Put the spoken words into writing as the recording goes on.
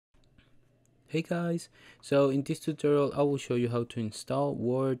Hey guys, so in this tutorial I will show you how to install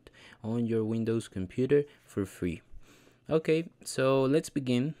Word on your Windows computer for free. Okay, so let's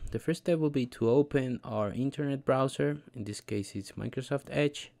begin. The first step will be to open our internet browser. In this case it's Microsoft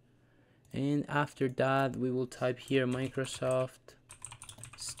Edge, and after that we will type here Microsoft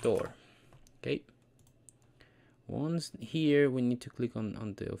Store. Okay, once here we need to click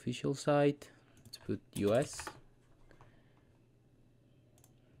on the official site. Let's put US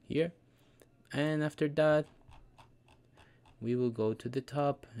here, and after that we will go to the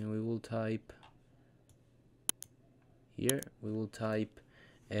top and we will type here, we will type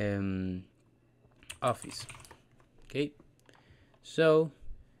Office. Okay, so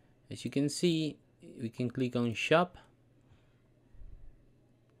as you can see, we can click on Shop,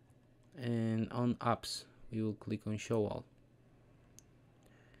 and on Apps we will click on Show All.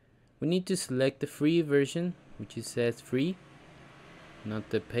 We need to select the free version, which is says free,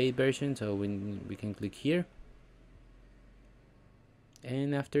 not the paid version, so we can click here,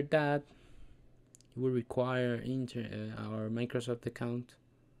 and after that you will require our Microsoft account.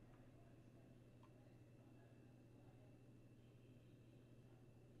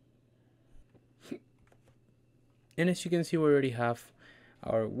 And as you can see, we already have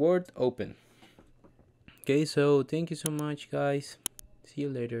our Word open. Okay, so thank you so much guys, see you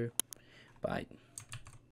later, bye.